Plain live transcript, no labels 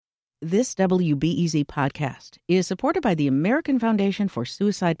This WBEZ podcast is supported by the American Foundation for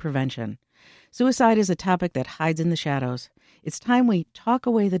Suicide Prevention. Suicide is a topic that hides in the shadows. It's time we talk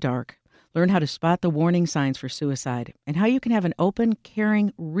away the dark, learn how to spot the warning signs for suicide, and how you can have an open,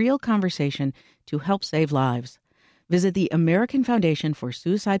 caring, real conversation to help save lives. Visit the American Foundation for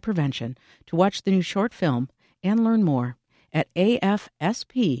Suicide Prevention to watch the new short film and learn more at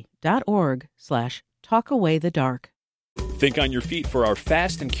afsp.org/talkawaythedark. Think on your feet for our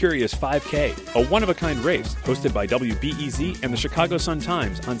Fast and Curious 5K, a one-of-a-kind race hosted by WBEZ and the Chicago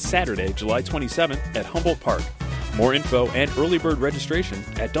Sun-Times on Saturday, July 27th at Humboldt Park. More info and early bird registration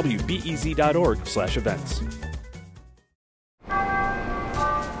at wbez.org/events.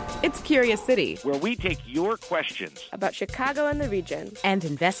 It's Curious City, where we take your questions about Chicago and the region And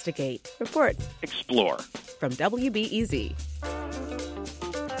investigate. Report. Explore. From WBEZ.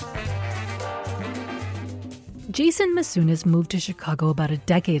 Jason Masunis moved to Chicago about a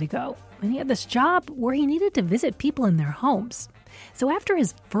decade ago, and he had this job where he needed to visit people in their homes. So after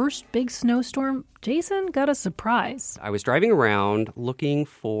his first big snowstorm, Jason got a surprise. I was driving around looking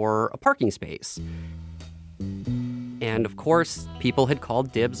for a parking space. And of course, people had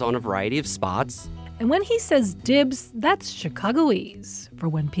called dibs on a variety of spots. And when he says dibs, that's Chicagoese, for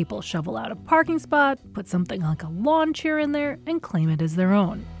when people shovel out a parking spot, put something like a lawn chair in there, and claim it as their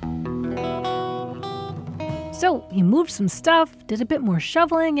own. So he moved some stuff, did a bit more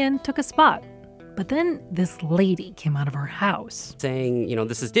shoveling, and took a spot. But then this lady came out of her house. Saying,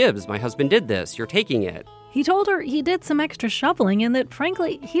 this is dibs. My husband did this. You're taking it. He told her he did some extra shoveling and that,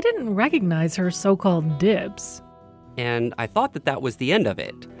 frankly, he didn't recognize her so-called dibs. And I thought that was the end of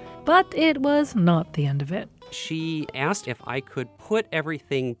it. But it was not the end of it. She asked if I could put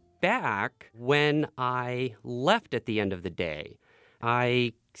everything back when I left at the end of the day.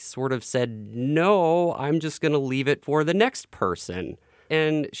 I sort of said, no, I'm just going to leave it for the next person.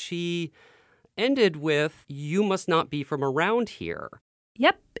 And she ended with, you must not be from around here.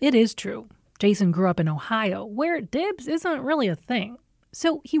 Yep, it is true. Jason grew up in Ohio, where dibs isn't really a thing.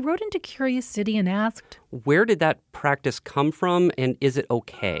 So he wrote into Curious City and asked, where did that practice come from, and is it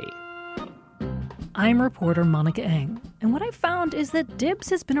okay? I'm reporter Monica Eng, and what I found is that dibs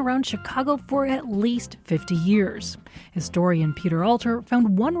has been around Chicago for at least 50 years. Historian Peter Alter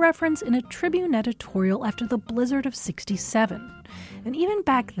found one reference in a Tribune editorial after the blizzard of '67. And even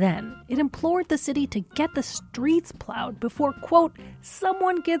back then, it implored the city to get the streets plowed before, quote,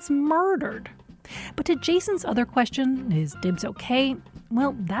 someone gets murdered. But to Jason's other question, is dibs okay?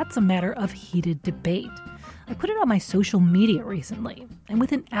 Well, that's a matter of heated debate. I put it on my social media recently, and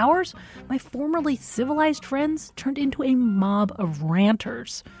within hours, my formerly civilized friends turned into a mob of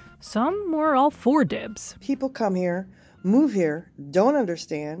ranters. Some were all for dibs. People come here, move here, don't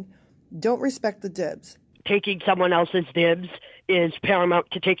understand, don't respect the dibs. Taking someone else's dibs is paramount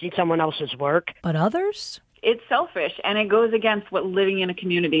to taking someone else's work. But others? It's selfish, and it goes against what living in a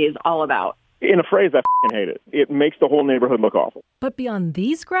community is all about. In a phrase, I f***ing hate it. It makes the whole neighborhood look awful. But beyond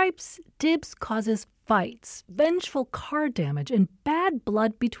these gripes, dibs causes fights, vengeful car damage, and bad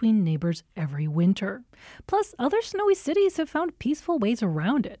blood between neighbors every winter. Plus, other snowy cities have found peaceful ways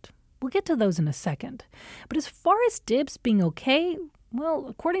around it. We'll get to those in a second. But as far as dibs being okay, well,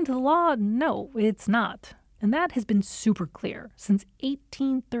 according to the law, no, it's not. And that has been super clear since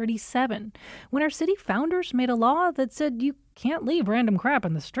 1837, when our city founders made a law that said you can't leave random crap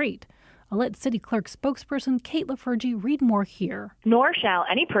in the street. I'll let City Clerk spokesperson Kate Lafergie read more here. Nor shall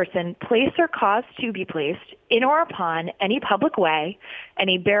any person place or cause to be placed in or upon any public way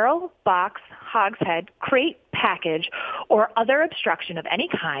any barrel, box, hogshead, crate, package, or other obstruction of any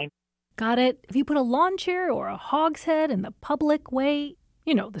kind. Got it? If you put a lawn chair or a hogshead in the public way,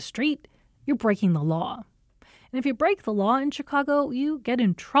 the street, you're breaking the law. And if you break the law in Chicago, you get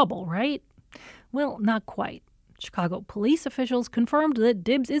in trouble, right? Well, not quite. Chicago police officials confirmed that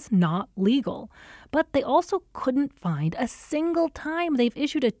dibs is not legal, but they also couldn't find a single time they've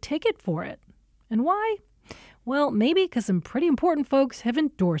issued a ticket for it. And why? Well, maybe because some pretty important folks have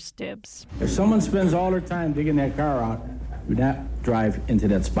endorsed dibs. If someone spends all their time digging that car out, do not drive into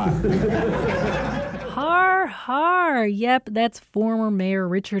that spot. Har. Yep, that's former Mayor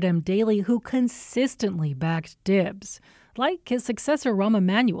Richard M. Daley, who consistently backed dibs, like his successor Rahm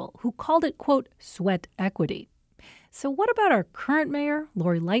Emanuel, who called it, quote, sweat equity. So what about our current mayor,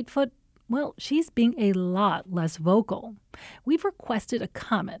 Lori Lightfoot? Well, she's being a lot less vocal. We've requested a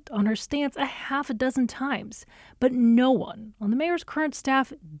comment on her stance a half a dozen times, but no one on the mayor's current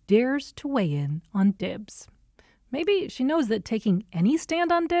staff dares to weigh in on dibs. Maybe she knows that taking any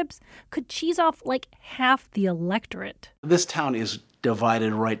stand on dibs could cheese off like half the electorate. This town is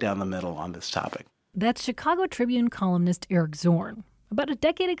divided right down the middle on this topic. That's Chicago Tribune columnist Eric Zorn. About a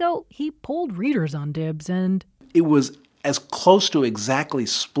decade ago, he polled readers on Dibs, and it was as close to exactly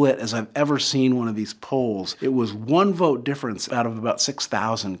split as I've ever seen one of these polls. It was one vote difference out of about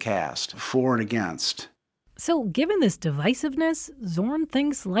 6,000 cast, for and against. So given this divisiveness, Zorn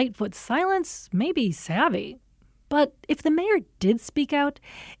thinks Lightfoot's silence may be savvy. But if the mayor did speak out,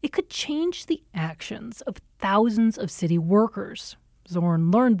 it could change the actions of thousands of city workers.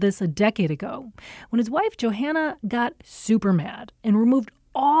 Zorn learned this a decade ago, when his wife Johanna got super mad and removed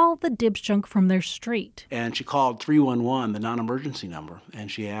all the Dibs junk from their street. And she called 311, the non-emergency number, and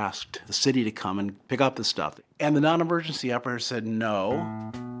she asked the city to come and pick up the stuff. And the non-emergency operator said,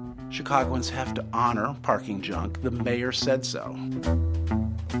 no, Chicagoans have to honor parking junk. The mayor said so.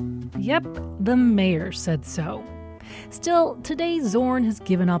 Yep, the mayor said so. Still, today Zorn has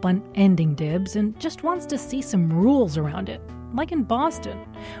given up on ending Dibs and just wants to see some rules around it, like in Boston,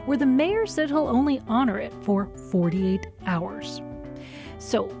 where the mayor said he'll only honor it for 48 hours.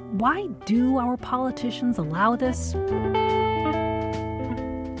 So, why do our politicians allow this?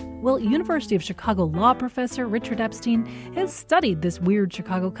 Well, University of Chicago law professor Richard Epstein has studied this weird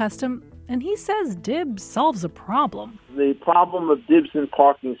Chicago custom, and he says Dibs solves a problem. The problem of Dibs in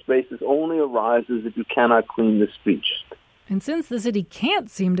parking spaces only arises if you cannot clean the streets. And since the city can't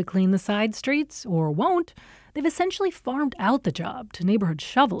seem to clean the side streets, or won't, they've essentially farmed out the job to neighborhood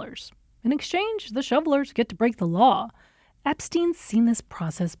shovelers. In exchange, the shovelers get to break the law. Epstein's seen this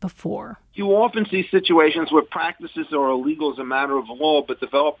process before. You often see situations where practices are illegal as a matter of law, but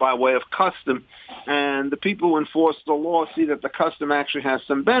developed by way of custom. And the people who enforce the law see that the custom actually has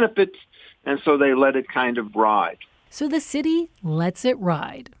some benefits, and so they let it kind of ride. So the city lets it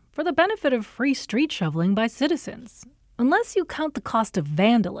ride for the benefit of free street shoveling by citizens. Unless you count the cost of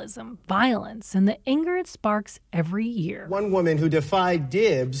vandalism, violence, and the anger it sparks every year. One woman who defied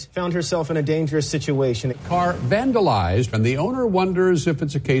Dibs found herself in a dangerous situation. Car vandalized, and the owner wonders if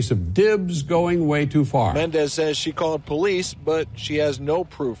it's a case of Dibs going way too far. Mendez says she called police, but she has no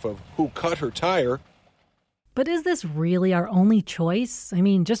proof of who cut her tire. But is this really our only choice? I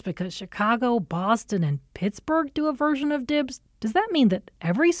mean, just because Chicago, Boston, and Pittsburgh do a version of Dibs, does that mean that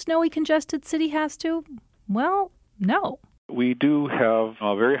every snowy, congested city has to? Well, no. We do have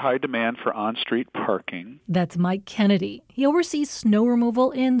a very high demand for on-street parking. That's Mike Kennedy. He oversees snow removal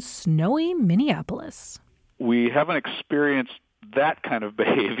in snowy Minneapolis. We haven't experienced that kind of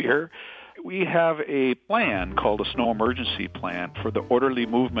behavior. We have a plan called a snow emergency plan for the orderly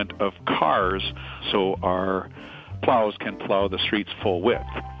movement of cars so our plows can plow the streets full width.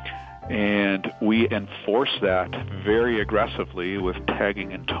 And we enforce that very aggressively with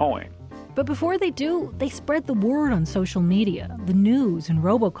tagging and towing. But before they do, they spread the word on social media, the news, and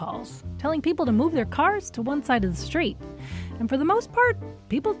robocalls, telling people to move their cars to one side of the street. And for the most part,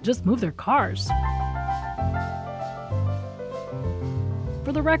 people just move their cars.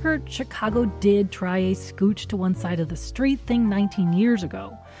 For the record, Chicago did try a scooch to one side of the street thing 19 years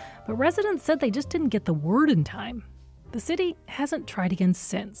ago, but residents said they just didn't get the word in time. The city hasn't tried again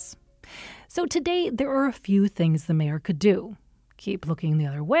since. So today, there are a few things the mayor could do. Keep looking the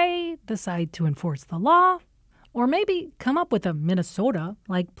other way, decide to enforce the law, or maybe come up with a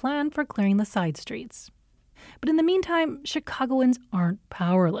Minnesota-like plan for clearing the side streets. But in the meantime, Chicagoans aren't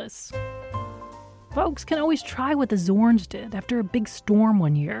powerless. Folks can always try what the Zorns did after a big storm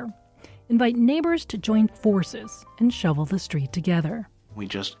one year. Invite neighbors to join forces and shovel the street together. We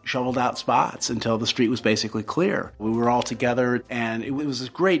just shoveled out spots until the street was basically clear. We were all together, and it was a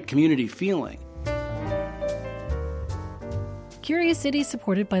great community feeling. Curious City is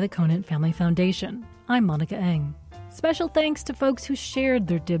supported by the Conant Family Foundation. I'm Monica Eng. Special thanks to folks who shared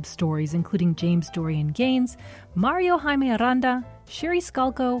their Dibs stories, including James Dorian Gaines, Mario Jaime Aranda, Sherry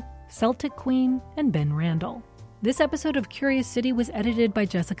Skalko, Celtic Queen, and Ben Randall. This episode of Curious City was edited by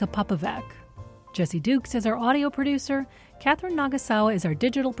Jessica Popovac. Jesse Dukes is our audio producer, Catherine Nagasawa is our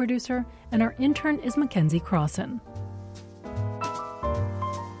digital producer, and our intern is Mackenzie Crossan.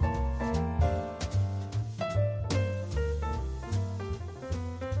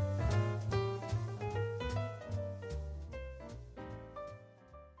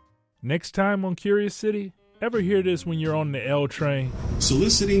 Next time on Curious City, ever hear this when you're on the L train?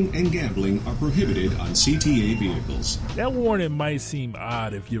 Soliciting and gambling are prohibited on CTA vehicles. That warning might seem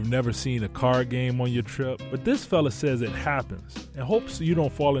odd if you've never seen a card game on your trip, but this fella says it happens and hopes you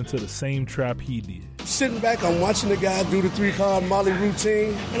don't fall into the same trap he did. Sitting back, I'm watching the guy do the 3-card Molly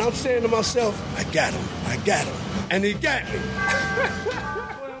routine, and I'm saying to myself, I got him, and he got me.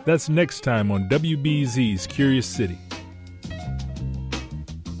 That's next time on WBZ's Curious City.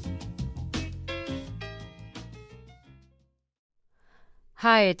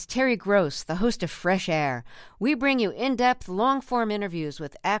 Hi, it's Terry Gross, the host of Fresh Air. We bring you in-depth, long-form interviews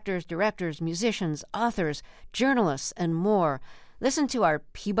with actors, directors, musicians, authors, journalists, and more. Listen to our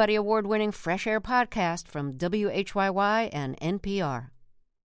Peabody Award-winning Fresh Air podcast from WHYY and NPR.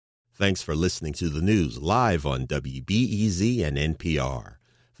 Thanks for listening to the news live on WBEZ and NPR.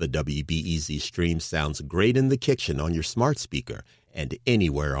 The WBEZ stream sounds great in the kitchen on your smart speaker and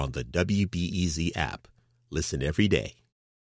anywhere on the WBEZ app. Listen every day.